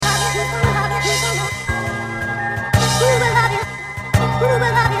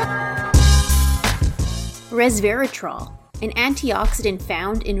Resveratrol, an antioxidant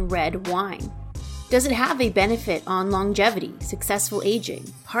found in red wine. Does it have a benefit on longevity, successful aging,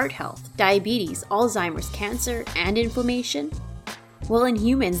 heart health, diabetes, Alzheimer's, cancer, and inflammation? Well, in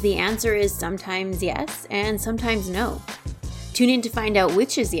humans, the answer is sometimes yes and sometimes no. Tune in to find out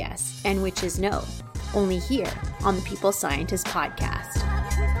which is yes and which is no, only here on the People Scientist podcast.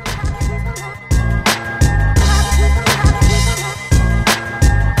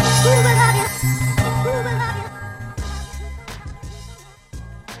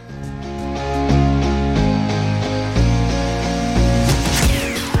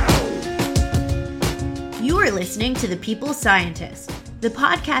 Listening to The People Scientist, the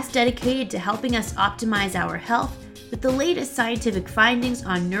podcast dedicated to helping us optimize our health with the latest scientific findings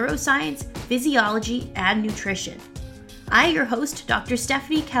on neuroscience, physiology, and nutrition. I, your host, Dr.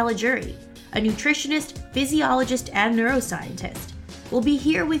 Stephanie Caligiuri, a nutritionist, physiologist, and neuroscientist, will be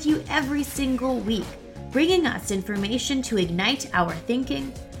here with you every single week, bringing us information to ignite our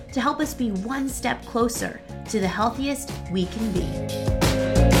thinking, to help us be one step closer to the healthiest we can be.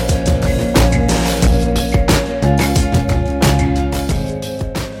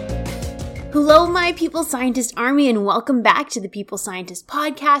 Hello, my People Scientist Army, and welcome back to the People Scientist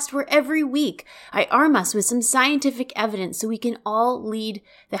podcast, where every week I arm us with some scientific evidence so we can all lead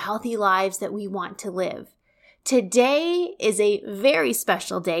the healthy lives that we want to live. Today is a very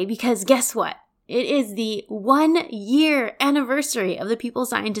special day because guess what? It is the 1-year anniversary of the People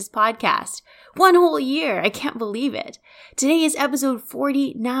Scientist podcast. 1 whole year. I can't believe it. Today is episode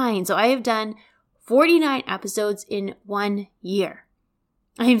 49, so I have done 49 episodes in 1 year.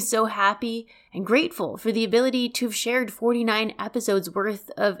 I am so happy and grateful for the ability to have shared 49 episodes worth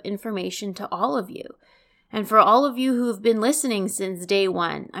of information to all of you. And for all of you who have been listening since day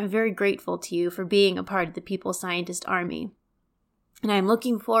one, I'm very grateful to you for being a part of the People Scientist Army. And I'm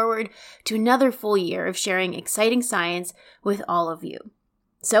looking forward to another full year of sharing exciting science with all of you.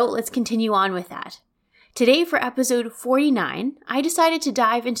 So let's continue on with that. Today for episode 49, I decided to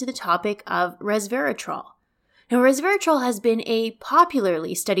dive into the topic of resveratrol. Now, resveratrol has been a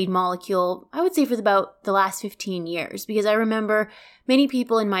popularly studied molecule, I would say, for about the last 15 years, because I remember many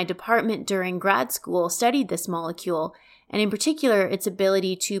people in my department during grad school studied this molecule, and in particular, its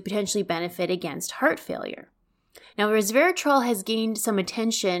ability to potentially benefit against heart failure. Now, resveratrol has gained some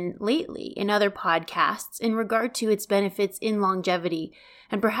attention lately in other podcasts in regard to its benefits in longevity,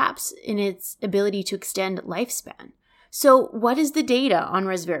 and perhaps in its ability to extend lifespan. So what is the data on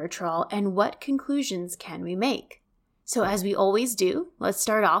resveratrol and what conclusions can we make? So as we always do, let's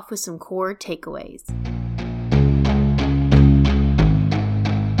start off with some core takeaways.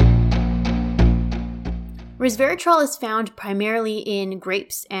 Resveratrol is found primarily in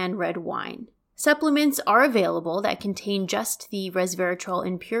grapes and red wine. Supplements are available that contain just the resveratrol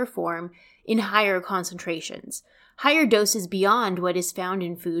in pure form in higher concentrations. Higher doses beyond what is found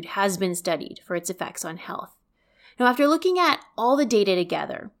in food has been studied for its effects on health. Now, after looking at all the data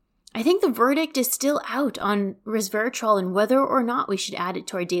together, I think the verdict is still out on resveratrol and whether or not we should add it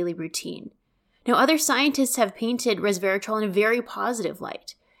to our daily routine. Now, other scientists have painted resveratrol in a very positive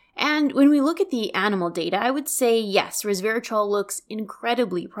light. And when we look at the animal data, I would say, yes, resveratrol looks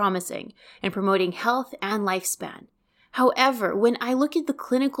incredibly promising in promoting health and lifespan. However, when I look at the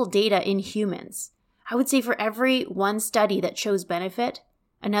clinical data in humans, I would say for every one study that shows benefit,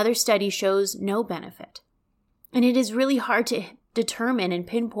 another study shows no benefit. And it is really hard to determine and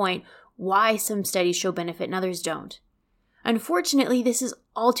pinpoint why some studies show benefit and others don't. Unfortunately, this is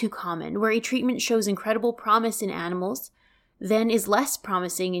all too common, where a treatment shows incredible promise in animals, then is less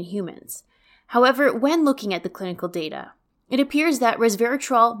promising in humans. However, when looking at the clinical data, it appears that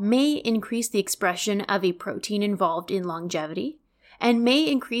resveratrol may increase the expression of a protein involved in longevity and may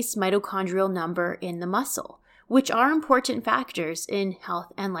increase mitochondrial number in the muscle, which are important factors in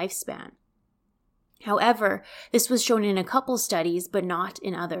health and lifespan. However, this was shown in a couple studies, but not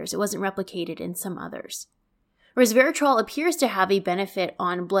in others. It wasn't replicated in some others. Resveratrol appears to have a benefit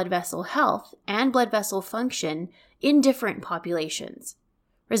on blood vessel health and blood vessel function in different populations.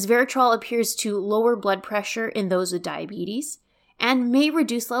 Resveratrol appears to lower blood pressure in those with diabetes and may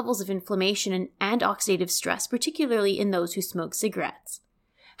reduce levels of inflammation and oxidative stress, particularly in those who smoke cigarettes.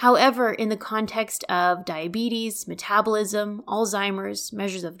 However, in the context of diabetes, metabolism, Alzheimer's,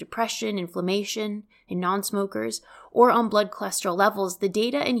 measures of depression, inflammation in non-smokers, or on blood cholesterol levels, the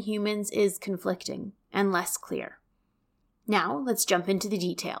data in humans is conflicting and less clear. Now, let's jump into the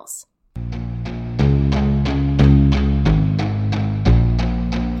details.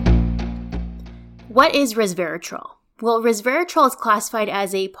 What is resveratrol? Well, resveratrol is classified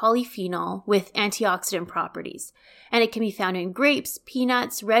as a polyphenol with antioxidant properties, and it can be found in grapes,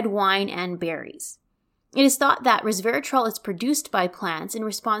 peanuts, red wine, and berries. It is thought that resveratrol is produced by plants in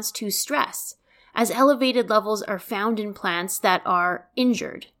response to stress, as elevated levels are found in plants that are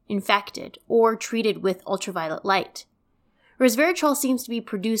injured, infected, or treated with ultraviolet light. Resveratrol seems to be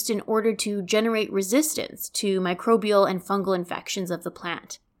produced in order to generate resistance to microbial and fungal infections of the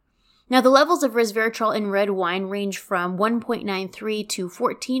plant. Now, the levels of resveratrol in red wine range from 1.93 to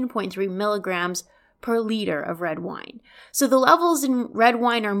 14.3 milligrams per liter of red wine. So the levels in red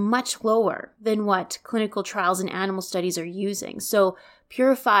wine are much lower than what clinical trials and animal studies are using. So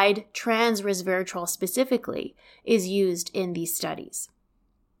purified trans resveratrol specifically is used in these studies.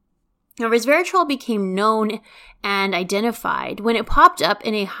 Now, resveratrol became known and identified when it popped up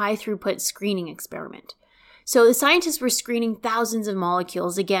in a high-throughput screening experiment. So the scientists were screening thousands of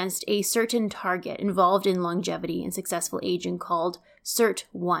molecules against a certain target involved in longevity and successful aging called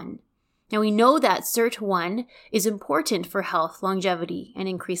SIRT1. Now, we know that SIRT1 is important for health, longevity, and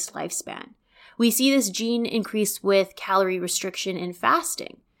increased lifespan. We see this gene increase with calorie restriction and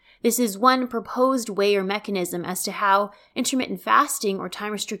fasting. This is one proposed way or mechanism as to how intermittent fasting or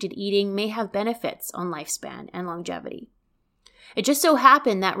time-restricted eating may have benefits on lifespan and longevity. It just so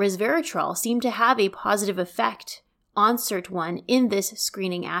happened that resveratrol seemed to have a positive effect on SIRT1 in this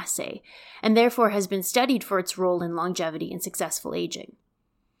screening assay, and therefore has been studied for its role in longevity and successful aging.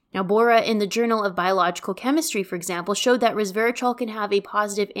 Now, Bora in the Journal of Biological Chemistry, for example, showed that resveratrol can have a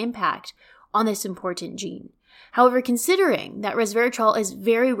positive impact on this important gene. However, considering that resveratrol is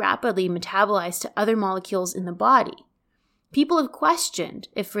very rapidly metabolized to other molecules in the body, people have questioned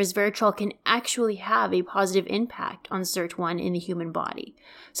if resveratrol can actually have a positive impact on SIRT1 in the human body.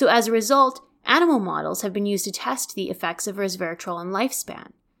 So as a result, animal models have been used to test the effects of resveratrol on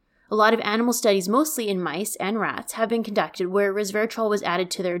lifespan. A lot of animal studies, mostly in mice and rats, have been conducted where resveratrol was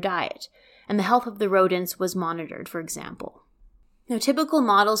added to their diet, and the health of the rodents was monitored, for example. Now, typical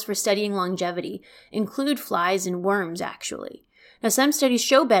models for studying longevity include flies and worms, actually. Now, some studies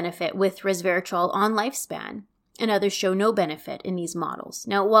show benefit with resveratrol on lifespan, and others show no benefit in these models.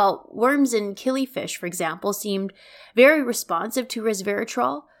 Now, while worms and killifish, for example, seemed very responsive to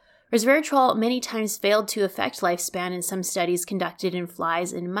resveratrol, resveratrol many times failed to affect lifespan in some studies conducted in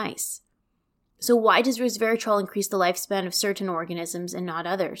flies and mice. So why does resveratrol increase the lifespan of certain organisms and not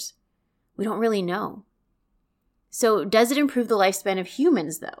others? We don't really know. So does it improve the lifespan of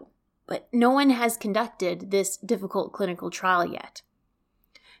humans, though? But no one has conducted this difficult clinical trial yet.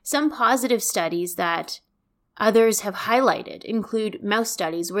 Some positive studies that others have highlighted include mouse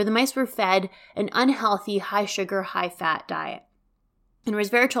studies where the mice were fed an unhealthy, high-sugar, high-fat diet. And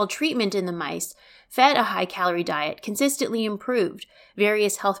resveratrol treatment in the mice fed a high-calorie diet consistently improved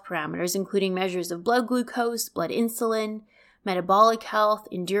various health parameters, including measures of blood glucose, blood insulin, metabolic health,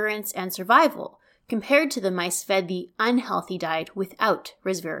 endurance, and survival, compared to the mice fed the unhealthy diet without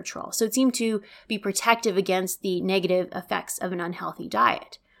resveratrol. So it seemed to be protective against the negative effects of an unhealthy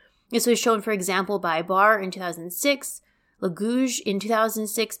diet. This was shown, for example, by Barr in 2006, Lagouge in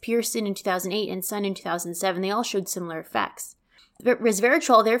 2006, Pearson in 2008, and Sun in 2007. They all showed similar effects.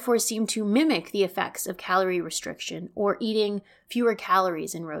 Resveratrol therefore seemed to mimic the effects of calorie restriction or eating fewer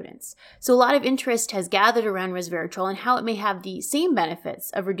calories in rodents. So a lot of interest has gathered around resveratrol and how it may have the same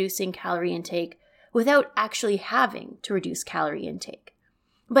benefits of reducing calorie intake without actually having to reduce calorie intake.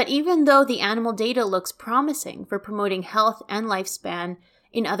 But even though the animal data looks promising for promoting health and lifespan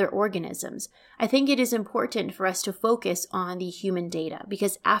in other organisms, I think it is important for us to focus on the human data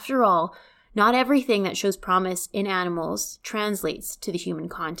because, after all, not everything that shows promise in animals translates to the human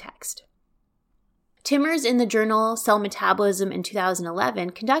context. Timmers in the journal Cell Metabolism in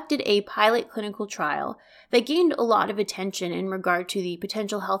 2011 conducted a pilot clinical trial that gained a lot of attention in regard to the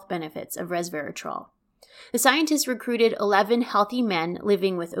potential health benefits of resveratrol. The scientists recruited 11 healthy men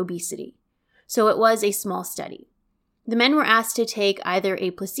living with obesity, so it was a small study. The men were asked to take either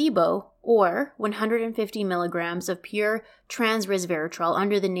a placebo or 150 milligrams of pure trans resveratrol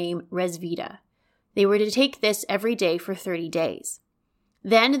under the name Resvita. They were to take this every day for 30 days.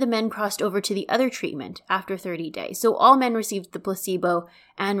 Then the men crossed over to the other treatment after 30 days. So all men received the placebo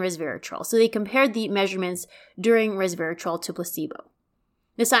and resveratrol. So they compared the measurements during resveratrol to placebo.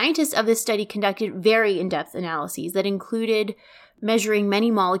 The scientists of this study conducted very in-depth analyses that included measuring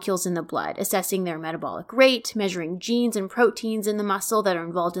many molecules in the blood, assessing their metabolic rate, measuring genes and proteins in the muscle that are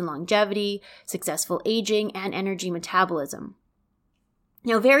involved in longevity, successful aging, and energy metabolism.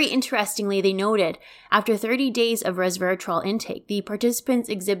 Now, very interestingly, they noted after 30 days of resveratrol intake, the participants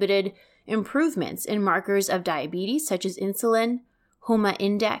exhibited improvements in markers of diabetes such as insulin, HOMA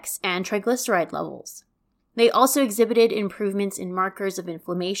index, and triglyceride levels. They also exhibited improvements in markers of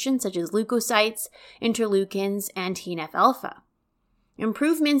inflammation such as leukocytes, interleukins, and TNF-alpha.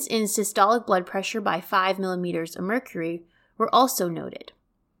 Improvements in systolic blood pressure by 5 millimeters of mercury were also noted.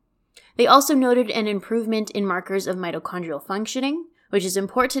 They also noted an improvement in markers of mitochondrial functioning, which is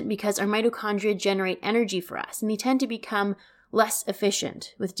important because our mitochondria generate energy for us, and they tend to become less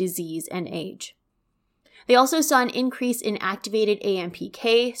efficient with disease and age. They also saw an increase in activated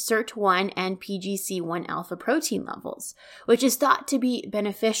AMPK, SIRT1, and PGC1 alpha protein levels, which is thought to be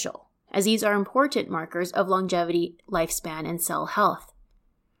beneficial, as these are important markers of longevity, lifespan, and cell health.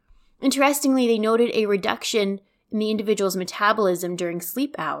 Interestingly, they noted a reduction in the individual's metabolism during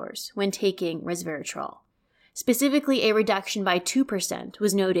sleep hours when taking resveratrol. Specifically, a reduction by 2%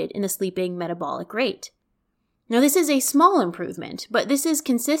 was noted in the sleeping metabolic rate. Now, this is a small improvement, but this is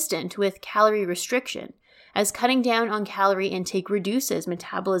consistent with calorie restriction, as cutting down on calorie intake reduces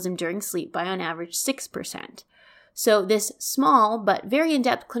metabolism during sleep by on average 6%. So this small but very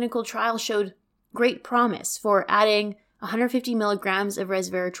in-depth clinical trial showed great promise for adding 150 milligrams of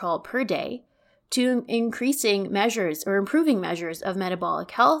resveratrol per day to improving measures of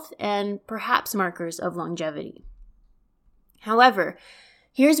metabolic health and perhaps markers of longevity. However,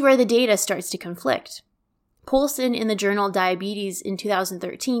 here's where the data starts to conflict. Poulsen in the journal Diabetes in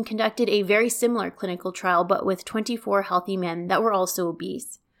 2013 conducted a very similar clinical trial but with 24 healthy men that were also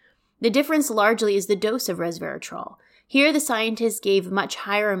obese. The difference largely is the dose of resveratrol. Here, the scientists gave much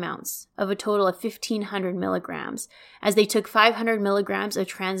higher amounts, of a total of 1,500 milligrams, as they took 500 milligrams of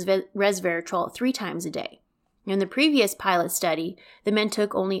resveratrol 3 times a day. In the previous pilot study, the men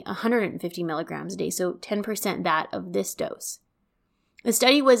took only 150 milligrams a day, so 10% that of this dose. The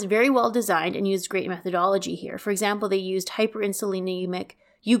study was very well designed and used great methodology here. For example, they used hyperinsulinemic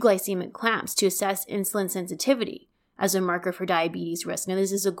euglycemic clamps to assess insulin sensitivity as a marker for diabetes risk. Now,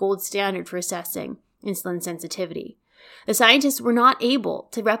 this is a gold standard for assessing insulin sensitivity. The scientists were not able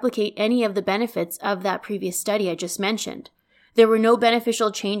to replicate any of the benefits of that previous study I just mentioned. There were no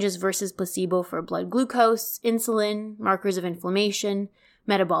beneficial changes versus placebo for blood glucose, insulin, markers of inflammation,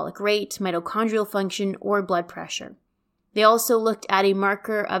 metabolic rate, mitochondrial function, or blood pressure. They also looked at a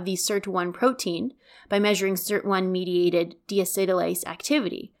marker of the SIRT1 protein by measuring SIRT1-mediated deacetylase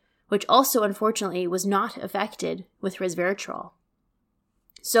activity, which also unfortunately was not affected with resveratrol.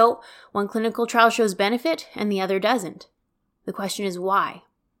 So, one clinical trial shows benefit and the other doesn't. The question is why?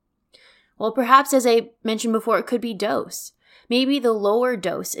 Well, perhaps as I mentioned before, it could be dose. Maybe the lower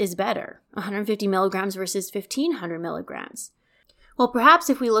dose is better, 150 milligrams versus 1,500 milligrams. Well, perhaps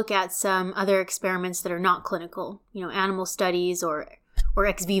if we look at some other experiments that are not clinical, animal studies or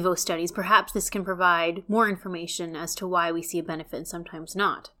ex vivo studies, perhaps this can provide more information as to why we see a benefit and sometimes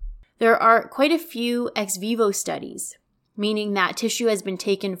not. There are quite a few ex vivo studies, meaning that tissue has been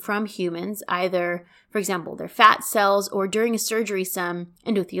taken from humans, either, for example, their fat cells, or during a surgery, some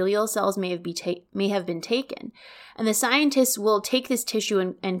endothelial cells may have been taken. And the scientists will take this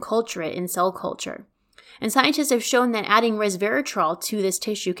tissue and culture it in cell culture. And scientists have shown that adding resveratrol to this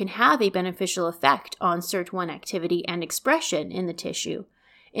tissue can have a beneficial effect on SIRT1 activity and expression in the tissue,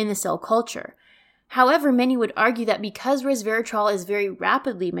 in the cell culture. However, many would argue that because resveratrol is very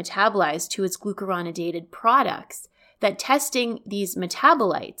rapidly metabolized to its glucuronidated products, that testing these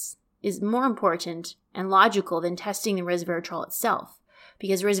metabolites is more important and logical than testing the resveratrol itself,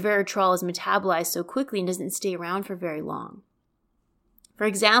 because resveratrol is metabolized so quickly and doesn't stay around for very long. For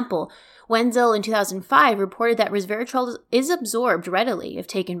example, Wenzel in 2005 reported that resveratrol is absorbed readily if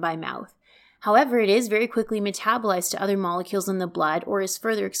taken by mouth. However, it is very quickly metabolized to other molecules in the blood or is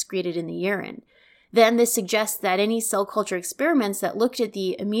further excreted in the urine. Then this suggests that any cell culture experiments that looked at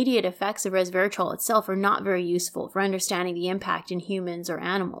the immediate effects of resveratrol itself are not very useful for understanding the impact in humans or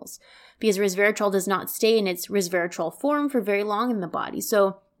animals, because resveratrol does not stay in its resveratrol form for very long in the body,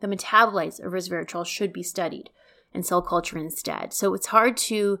 so the metabolites of resveratrol should be studied in cell culture instead. So it's hard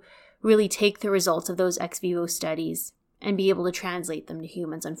to really take the results of those ex vivo studies and be able to translate them to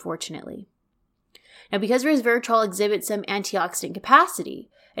humans, unfortunately. Now, because resveratrol exhibits some antioxidant capacity,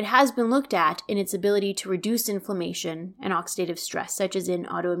 it has been looked at in its ability to reduce inflammation and oxidative stress, such as in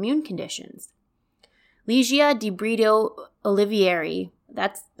autoimmune conditions. Ligia di Brito Olivieri,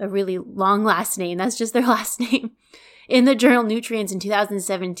 that's a really long last name, that's just their last name, in the journal Nutrients in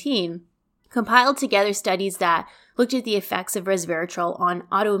 2017, compiled together studies that looked at the effects of resveratrol on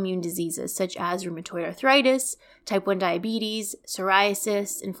autoimmune diseases such as rheumatoid arthritis, type 1 diabetes,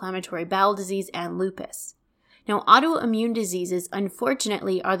 psoriasis, inflammatory bowel disease, and lupus. Now, autoimmune diseases,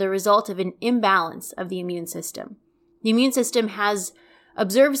 unfortunately, are the result of an imbalance of the immune system. The immune system has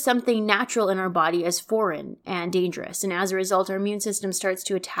observed something natural in our body as foreign and dangerous, and as a result, our immune system starts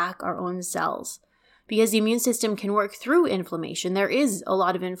to attack our own cells. Because the immune system can work through inflammation, there is a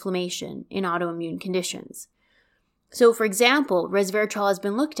lot of inflammation in autoimmune conditions. So, for example, resveratrol has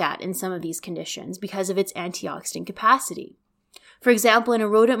been looked at in some of these conditions because of its antioxidant capacity. For example, in a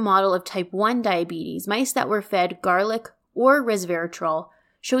rodent model of type 1 diabetes, mice that were fed garlic or resveratrol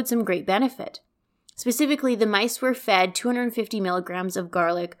showed some great benefit. Specifically, the mice were fed 250 milligrams of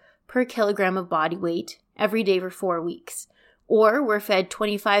garlic per kilogram of body weight every day for 4 weeks, or were fed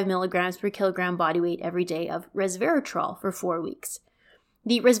 25 milligrams per kilogram body weight every day of resveratrol for 4 weeks.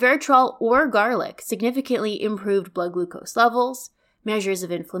 The resveratrol or garlic significantly improved blood glucose levels, measures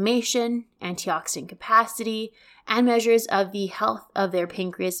of inflammation, antioxidant capacity, and measures of the health of their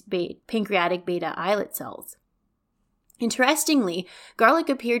pancreatic beta islet cells. Interestingly, garlic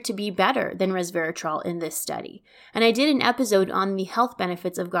appeared to be better than resveratrol in this study, and I did an episode on the health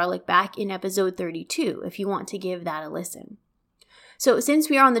benefits of garlic back in episode 32 if you want to give that a listen. So since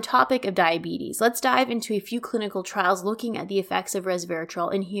we are on the topic of diabetes, let's dive into a few clinical trials looking at the effects of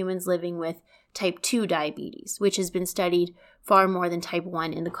resveratrol in humans living with type 2 diabetes, which has been studied far more than type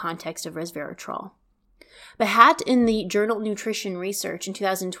 1 in the context of resveratrol. Behat in the journal Nutrition Research in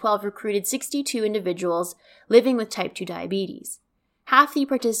 2012 recruited 62 individuals living with type 2 diabetes. Half the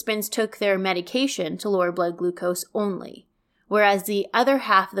participants took their medication to lower blood glucose only, whereas the other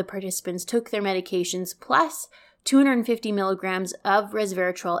half of the participants took their medications plus 250 milligrams of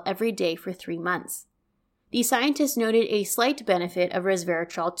resveratrol every day for 3 months. The scientists noted a slight benefit of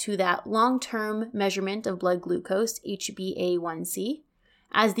resveratrol to that long-term measurement of blood glucose, HbA1c,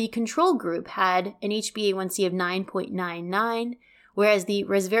 as the control group had an HbA1c of 9.99, whereas the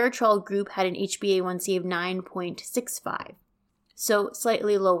resveratrol group had an HbA1c of 9.65, so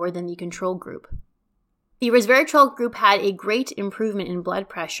slightly lower than the control group. The resveratrol group had a great improvement in blood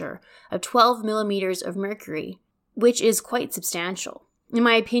pressure of 12 millimeters of mercury, which is quite substantial. In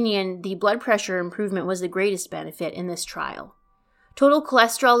my opinion, the blood pressure improvement was the greatest benefit in this trial. Total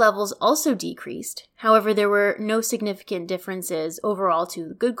cholesterol levels also decreased. However, there were no significant differences overall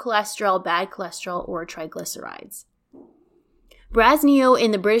to good cholesterol, bad cholesterol, or triglycerides. Brasnio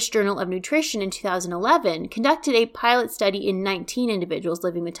in the British Journal of Nutrition in 2011 conducted a pilot study in 19 individuals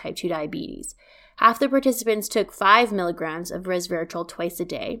living with type 2 diabetes. Half the participants took 5 milligrams of resveratrol twice a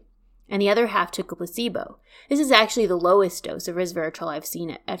day, and the other half took a placebo. This is actually the lowest dose of resveratrol I've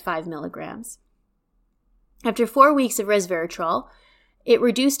seen at 5 milligrams. After 4 weeks of resveratrol, it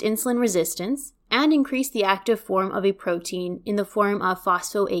reduced insulin resistance and increased the active form of a protein in the form of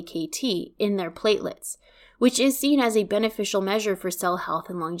phospho-AKT in their platelets, which is seen as a beneficial measure for cell health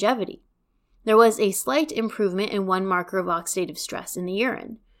and longevity. There was a slight improvement in one marker of oxidative stress in the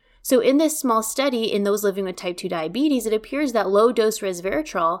urine. So in this small study in those living with type 2 diabetes, it appears that low-dose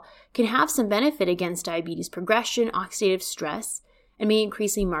resveratrol can have some benefit against diabetes progression, oxidative stress, and may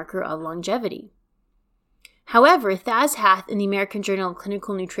increase a marker of longevity. However, Thaz Hath in the American Journal of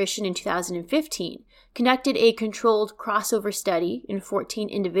Clinical Nutrition in 2015 conducted a controlled crossover study in 14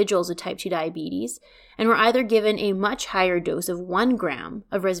 individuals with type 2 diabetes and were either given a much higher dose of 1 gram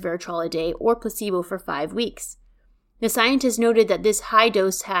of resveratrol a day or placebo for 5 weeks. The scientists noted that this high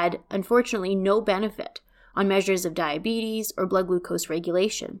dose had, unfortunately, no benefit on measures of diabetes or blood glucose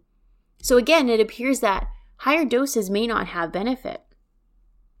regulation. So again, it appears that higher doses may not have benefit.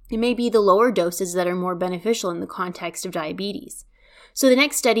 It may be the lower doses that are more beneficial in the context of diabetes. So the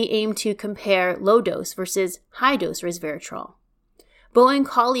next study aimed to compare low dose versus high dose resveratrol. Bo and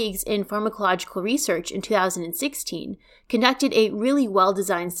colleagues in pharmacological research in 2016 conducted a really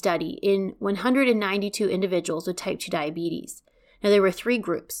well-designed study in 192 individuals with type 2 diabetes. Now there were 3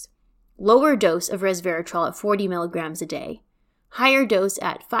 groups: lower dose of resveratrol at 40 milligrams a day, higher dose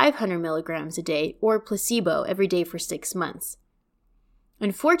at 500 milligrams a day, or placebo every day for 6 months.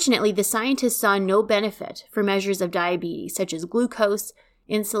 Unfortunately, the scientists saw no benefit for measures of diabetes such as glucose,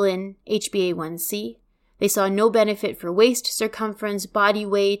 insulin, HbA1c. They saw no benefit for waist circumference, body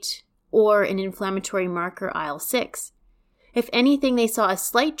weight, or an inflammatory marker IL-6. If anything, they saw a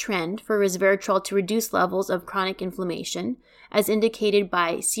slight trend for resveratrol to reduce levels of chronic inflammation, as indicated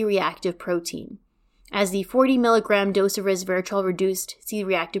by C-reactive protein, as the 40 milligram dose of resveratrol reduced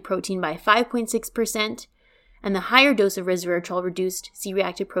C-reactive protein by 5.6%, and the higher dose of resveratrol reduced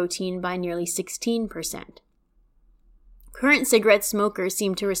C-reactive protein by nearly 16%. Current cigarette smokers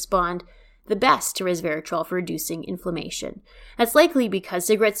seem to respond the best to resveratrol for reducing inflammation. That's likely because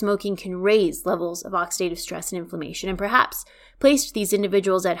cigarette smoking can raise levels of oxidative stress and inflammation, and perhaps placed these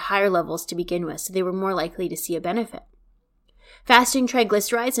individuals at higher levels to begin with, so they were more likely to see a benefit. Fasting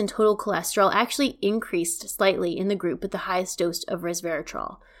triglycerides and total cholesterol actually increased slightly in the group with the highest dose of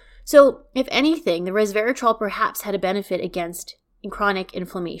resveratrol. So, if anything, the resveratrol perhaps had a benefit against chronic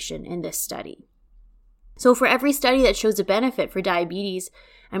inflammation in this study. So for every study that shows a benefit for diabetes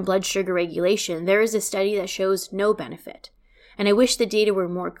and blood sugar regulation, there is a study that shows no benefit. And I wish the data were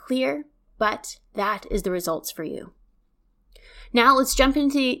more clear, but that is the results for you. Now let's jump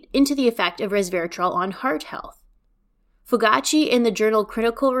into the effect of resveratrol on heart health. Fogacci in the journal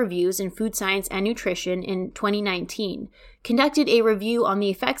Critical Reviews in Food Science and Nutrition in 2019 conducted a review on the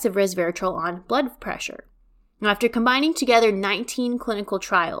effects of resveratrol on blood pressure. Now, after combining together 19 clinical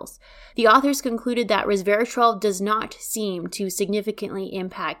trials, the authors concluded that resveratrol does not seem to significantly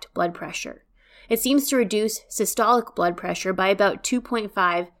impact blood pressure. It seems to reduce systolic blood pressure by about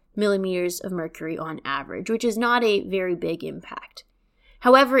 2.5 millimeters of mercury on average, which is not a very big impact.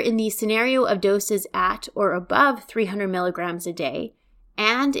 However, in the scenario of doses at or above 300 milligrams a day,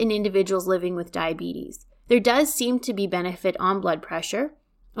 and in individuals living with diabetes, there does seem to be benefit on blood pressure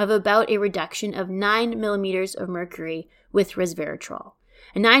of about a reduction of 9 millimeters of mercury with resveratrol.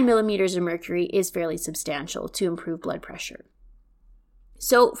 And 9 millimeters of mercury is fairly substantial to improve blood pressure.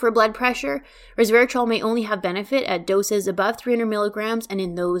 So for blood pressure, resveratrol may only have benefit at doses above 300 milligrams and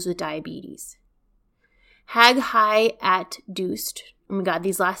in those with diabetes. Hag-High-at-Doost. Oh my God,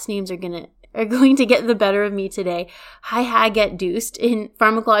 these last names are going to get the better of me today. Hagh-Hagh-at-Doost in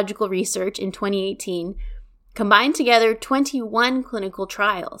Pharmacological Research in 2018 combined together 21 clinical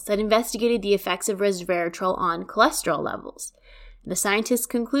trials that investigated the effects of resveratrol on cholesterol levels. The scientists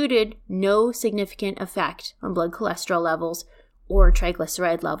concluded no significant effect on blood cholesterol levels or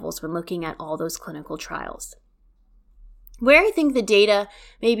triglyceride levels when looking at all those clinical trials. Where I think the data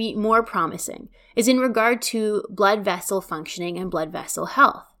may be more promising is in regard to blood vessel functioning and blood vessel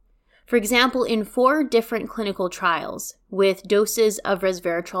health. For example, in 4 different clinical trials with doses of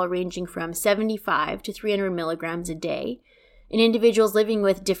resveratrol ranging from 75 to 300 milligrams a day, in individuals living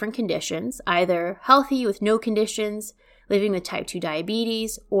with different conditions, either healthy with no conditions, living with type 2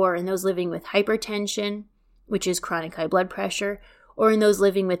 diabetes, or in those living with hypertension, which is chronic high blood pressure, or in those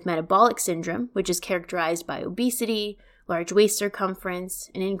living with metabolic syndrome, which is characterized by obesity, large waist circumference,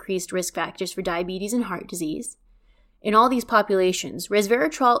 and increased risk factors for diabetes and heart disease. In all these populations,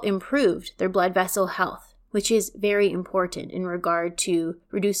 resveratrol improved their blood vessel health, which is very important in regard to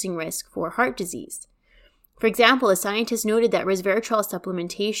reducing risk for heart disease. For example, a scientist noted that resveratrol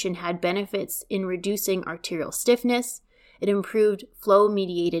supplementation had benefits in reducing arterial stiffness, it improved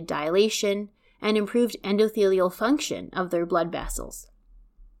flow-mediated dilation, and improved endothelial function of their blood vessels.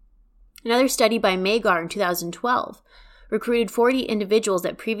 Another study by Magar in 2012 recruited 40 individuals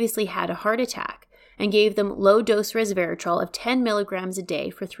that previously had a heart attack and gave them low-dose resveratrol of 10 milligrams a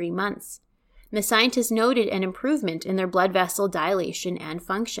day for 3 months. And the scientists noted an improvement in their blood vessel dilation and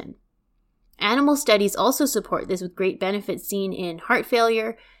function. Animal studies also support this with great benefits seen in heart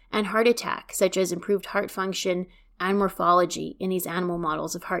failure and heart attack, such as improved heart function and morphology in these animal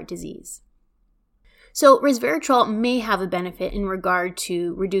models of heart disease. So resveratrol may have a benefit in regard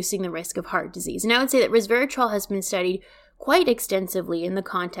to reducing the risk of heart disease. And I would say that resveratrol has been studied quite extensively in the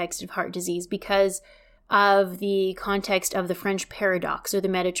context of heart disease because of the context of the French paradox or the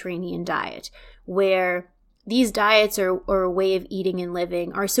Mediterranean diet, where these diets or a way of eating and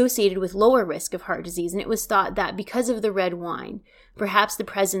living are associated with lower risk of heart disease. And it was thought that because of the red wine, perhaps the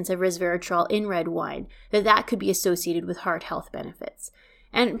presence of resveratrol in red wine, that could be associated with heart health benefits.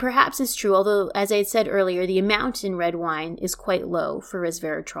 And perhaps it's true, although, as I had said earlier, the amount in red wine is quite low for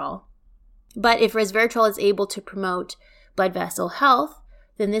resveratrol. But if resveratrol is able to promote blood vessel health,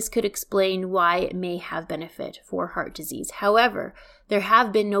 then this could explain why it may have benefit for heart disease. However, there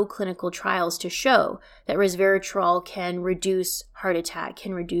have been no clinical trials to show that resveratrol can reduce heart attack,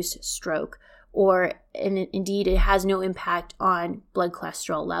 can reduce stroke, and indeed it has no impact on blood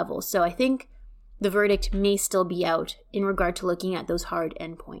cholesterol levels. So I think the verdict may still be out in regard to looking at those hard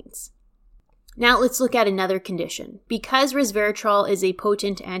endpoints. Now let's look at another condition. Because resveratrol is a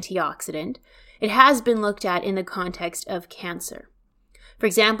potent antioxidant, it has been looked at in the context of cancer. For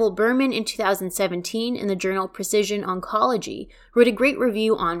example, Berman in 2017 in the journal Precision Oncology wrote a great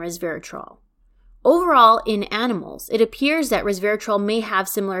review on resveratrol. Overall, in animals, it appears that resveratrol may have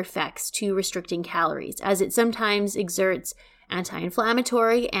similar effects to restricting calories, as it sometimes exerts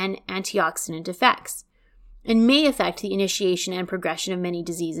anti-inflammatory and antioxidant effects, and may affect the initiation and progression of many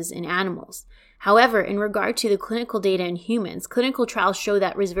diseases in animals. However, in regard to the clinical data in humans, clinical trials show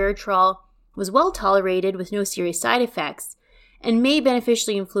that resveratrol was well tolerated with no serious side effects and may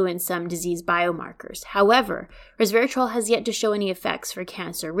beneficially influence some disease biomarkers. However, resveratrol has yet to show any effects for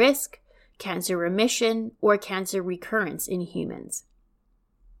cancer risk, cancer remission, or cancer recurrence in humans.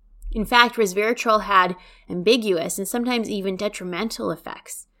 In fact, resveratrol had ambiguous and sometimes even detrimental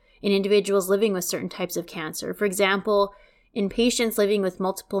effects in individuals living with certain types of cancer. For example, in patients living with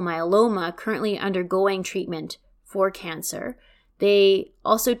multiple myeloma currently undergoing treatment for cancer, They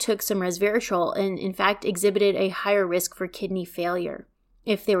also took some resveratrol and, in fact, exhibited a higher risk for kidney failure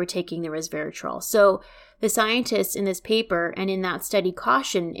if they were taking the resveratrol. So the scientists in this paper and in that study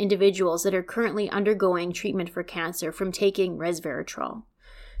caution individuals that are currently undergoing treatment for cancer from taking resveratrol.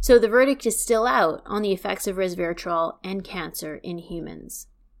 So the verdict is still out on the effects of resveratrol and cancer in humans.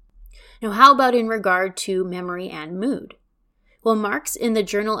 Now, how about in regard to memory and mood? Well, Marks in the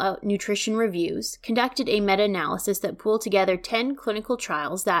Journal of Nutrition Reviews conducted a meta-analysis that pulled together 10 clinical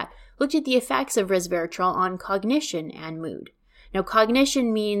trials that looked at the effects of resveratrol on cognition and mood. Now,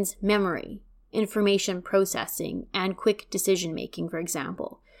 cognition means memory, information processing, and quick decision-making, for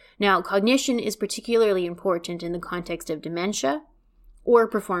example. Now, cognition is particularly important in the context of dementia or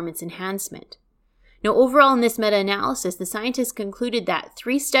performance enhancement. Now, overall in this meta-analysis, the scientists concluded that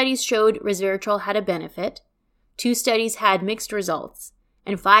 3 studies showed resveratrol had a benefit, 2 studies had mixed results,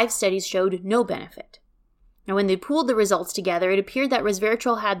 and 5 studies showed no benefit. Now, when they pooled the results together, it appeared that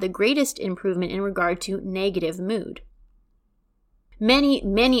resveratrol had the greatest improvement in regard to negative mood.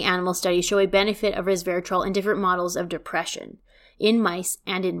 Many animal studies show a benefit of resveratrol in different models of depression, in mice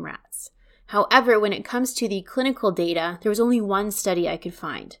and in rats. However, when it comes to the clinical data, there was only one study I could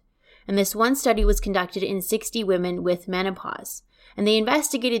find. And this one study was conducted in 60 women with menopause. And they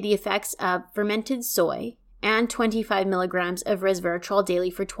investigated the effects of fermented soy and 25 milligrams of resveratrol daily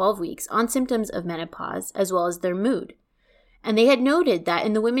for 12 weeks on symptoms of menopause as well as their mood. And they had noted that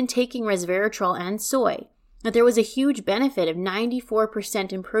in the women taking resveratrol and soy, that there was a huge benefit of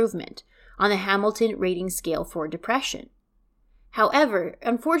 94% improvement on the Hamilton Rating Scale for depression. However,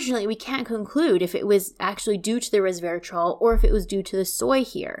 unfortunately, we can't conclude if it was actually due to the resveratrol or if it was due to the soy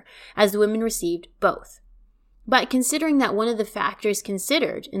here, as the women received both. But considering that one of the factors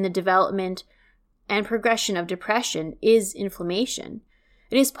considered in the development and progression of depression is inflammation,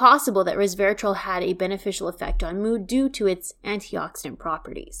 it is possible that resveratrol had a beneficial effect on mood due to its antioxidant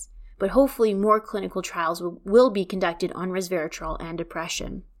properties. But hopefully more clinical trials will be conducted on resveratrol and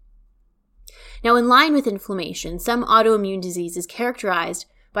depression. Now, in line with inflammation, some autoimmune diseases characterized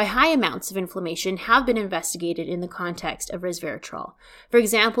by high amounts of inflammation have been investigated in the context of resveratrol. For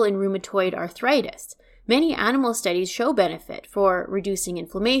example, in rheumatoid arthritis, many animal studies show benefit for reducing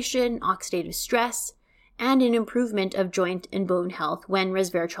inflammation, oxidative stress, and an improvement of joint and bone health when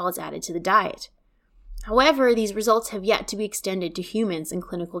resveratrol is added to the diet. However, these results have yet to be extended to humans in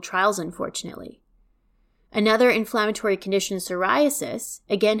clinical trials, unfortunately. Another inflammatory condition, psoriasis,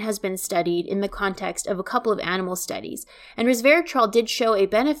 again has been studied in the context of a couple of animal studies, and resveratrol did show a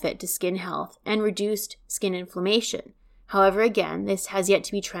benefit to skin health and reduced skin inflammation. However, again, this has yet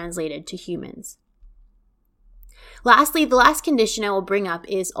to be translated to humans. Lastly, the last condition I will bring up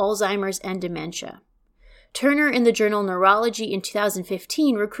is Alzheimer's and dementia. Turner in the journal Neurology in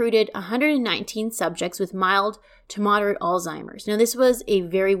 2015 recruited 119 subjects with mild to moderate Alzheimer's. Now, this was a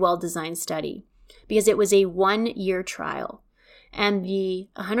very well-designed study because it was a 1-year trial, and the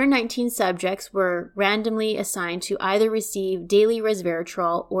 119 subjects were randomly assigned to either receive daily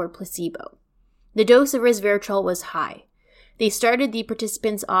resveratrol or placebo. The dose of resveratrol was high. They started the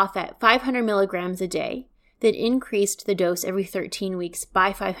participants off at 500 milligrams a day, then increased the dose every 13 weeks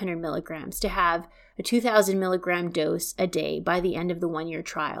by 500 milligrams to have a 2,000 milligram dose a day by the end of the 1-year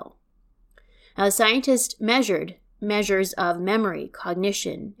trial. Now, the scientists measured measures of memory,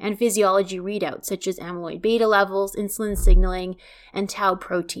 cognition, and physiology readouts such as amyloid beta levels, insulin signaling, and tau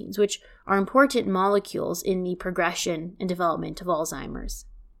proteins, which are important molecules in the progression and development of Alzheimer's.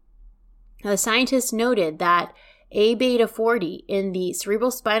 Now, the scientists noted that A-beta 40 in the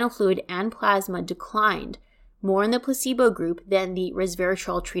cerebrospinal fluid and plasma declined more in the placebo group than the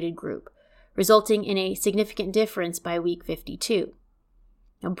resveratrol-treated group, resulting in a significant difference by week 52.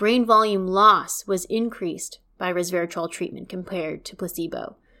 Now, brain volume loss was increased by resveratrol treatment compared to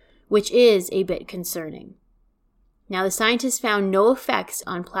placebo, which is a bit concerning. Now, the scientists found no effects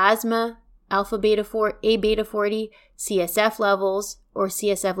on plasma, A-beta 40, CSF levels, or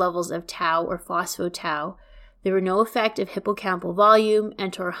CSF levels of tau or phospho-tau. There were no effect of hippocampal volume,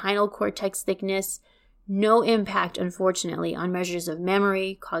 entorhinal cortex thickness, no impact, unfortunately, on measures of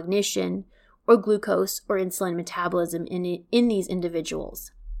memory, cognition, or glucose or insulin metabolism in these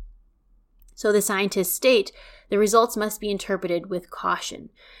individuals. So the scientists state the results must be interpreted with caution.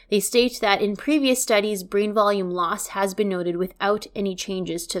 They state that in previous studies, brain volume loss has been noted without any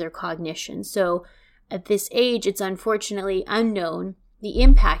changes to their cognition. So at this age, it's unfortunately unknown the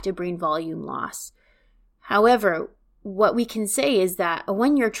impact of brain volume loss. However, what we can say is that a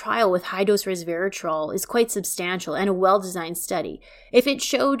 1-year trial with high-dose resveratrol is quite substantial and a well-designed study. If it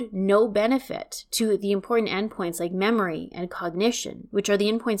showed no benefit to the important endpoints like memory and cognition, which are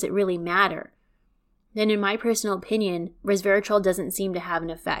the endpoints that really matter, then in my personal opinion, resveratrol doesn't seem to have an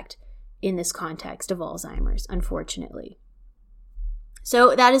effect in this context of Alzheimer's, unfortunately.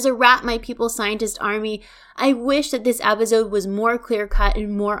 So that is a wrap, my People Scientist Army. I wish that this episode was more clear-cut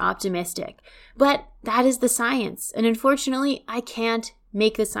and more optimistic, but that is the science. And unfortunately, I can't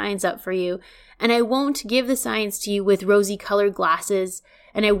make the science up for you, and I won't give the science to you with rosy-colored glasses,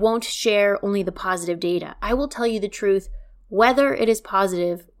 and I won't share only the positive data. I will tell you the truth, whether it is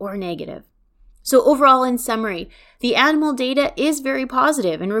positive or negative. So overall, in summary, the animal data is very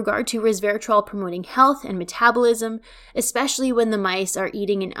positive in regard to resveratrol promoting health and metabolism, especially when the mice are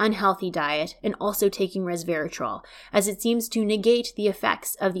eating an unhealthy diet and also taking resveratrol, as it seems to negate the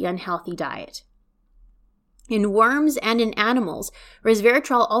effects of the unhealthy diet. In worms and in animals,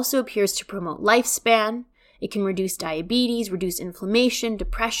 resveratrol also appears to promote lifespan. It can reduce diabetes, reduce inflammation,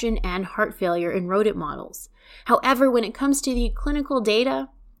 depression, and heart failure in rodent models. However, when it comes to the clinical data,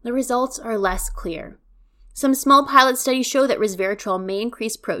 the results are less clear. Some small pilot studies show that resveratrol may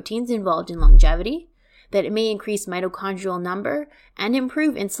increase proteins involved in longevity, that it may increase mitochondrial number, and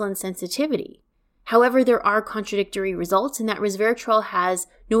improve insulin sensitivity. However, there are contradictory results in that resveratrol has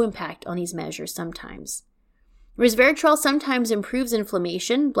no impact on these measures sometimes. Resveratrol sometimes improves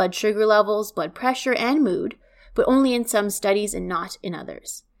inflammation, blood sugar levels, blood pressure, and mood, but only in some studies and not in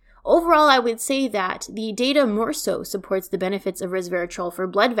others. Overall, I would say that the data more so supports the benefits of resveratrol for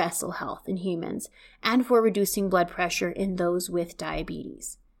blood vessel health in humans and for reducing blood pressure in those with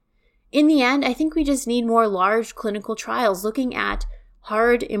diabetes. In the end, I think we just need more large clinical trials looking at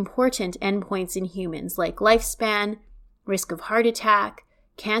hard, important endpoints in humans like lifespan, risk of heart attack,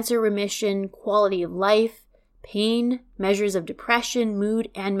 cancer remission, quality of life, pain, measures of depression, mood,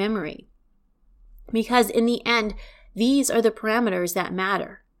 and memory. Because in the end, these are the parameters that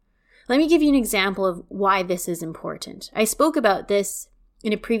matter. Let me give you an example of why this is important. I spoke about this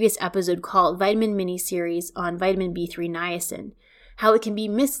in a previous episode called Vitamin Mini-Series on vitamin B3 niacin, how it can be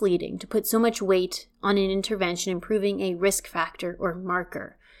misleading to put so much weight on an intervention improving a risk factor or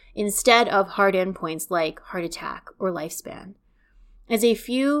marker, instead of hard endpoints like heart attack or lifespan. As a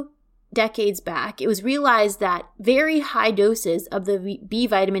few decades back, it was realized that very high doses of the B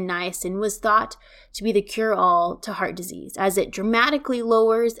vitamin niacin was thought to be the cure-all to heart disease, as it dramatically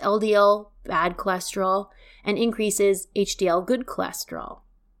lowers LDL bad cholesterol and increases HDL good cholesterol.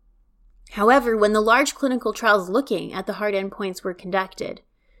 However, when the large clinical trials looking at the hard endpoints were conducted,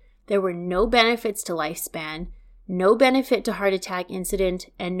 there were no benefits to lifespan, no benefit to heart attack incident,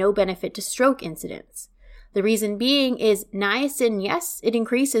 and no benefit to stroke incidents. The reason being is niacin, yes, it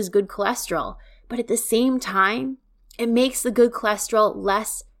increases good cholesterol, but at the same time, it makes the good cholesterol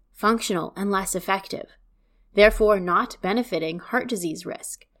less functional and less effective, therefore not benefiting heart disease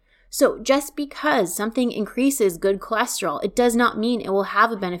risk. So just because something increases good cholesterol, it does not mean it will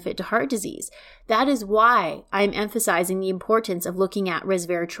have a benefit to heart disease. That is why I'm emphasizing the importance of looking at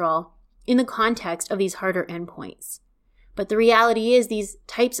resveratrol in the context of these harder endpoints. But the reality is these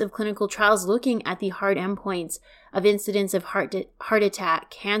types of clinical trials looking at the hard endpoints of incidence of heart attack,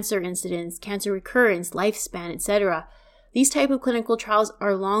 cancer incidence, cancer recurrence, lifespan, etc., these type of clinical trials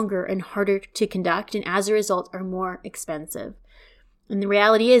are longer and harder to conduct and as a result are more expensive. And the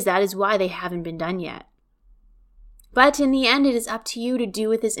reality is that is why they haven't been done yet. But in the end, it is up to you to do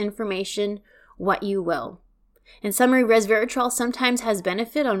with this information what you will. In summary, resveratrol sometimes has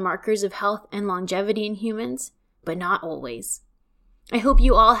benefit on markers of health and longevity in humans, but not always. I hope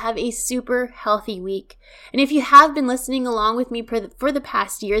you all have a super healthy week. And if you have been listening along with me for the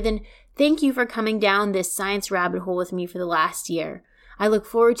past year, then thank you for coming down this science rabbit hole with me for the last year. I look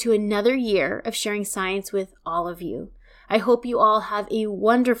forward to another year of sharing science with all of you. I hope you all have a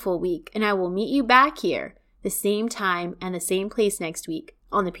wonderful week, and I will meet you back here the same time and the same place next week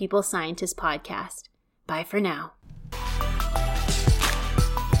on the People Scientist Podcast. Bye for now.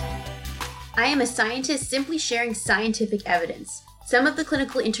 I am a scientist simply sharing scientific evidence. Some of the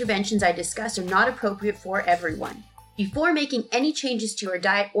clinical interventions I discuss are not appropriate for everyone. Before making any changes to your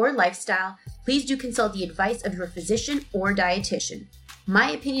diet or lifestyle, please do consult the advice of your physician or dietitian.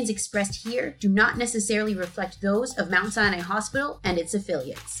 My opinions expressed here do not necessarily reflect those of Mount Sinai Hospital and its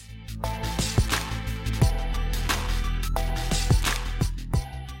affiliates.